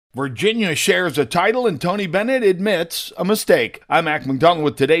Virginia shares a title and Tony Bennett admits a mistake. I'm Mac McDonald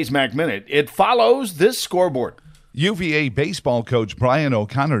with today's Mac Minute. It follows this scoreboard. UVA baseball coach Brian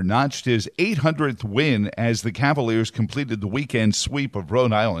O'Connor notched his 800th win as the Cavaliers completed the weekend sweep of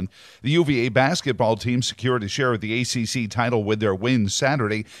Rhode Island. The UVA basketball team secured a share of the ACC title with their win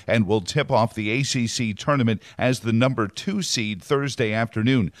Saturday and will tip off the ACC tournament as the number 2 seed Thursday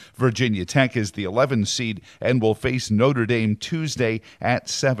afternoon. Virginia Tech is the 11th seed and will face Notre Dame Tuesday at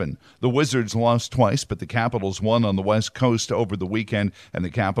 7. The Wizards lost twice, but the Capitals won on the West Coast over the weekend, and the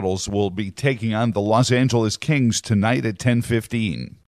Capitals will be taking on the Los Angeles Kings tonight at 10:15.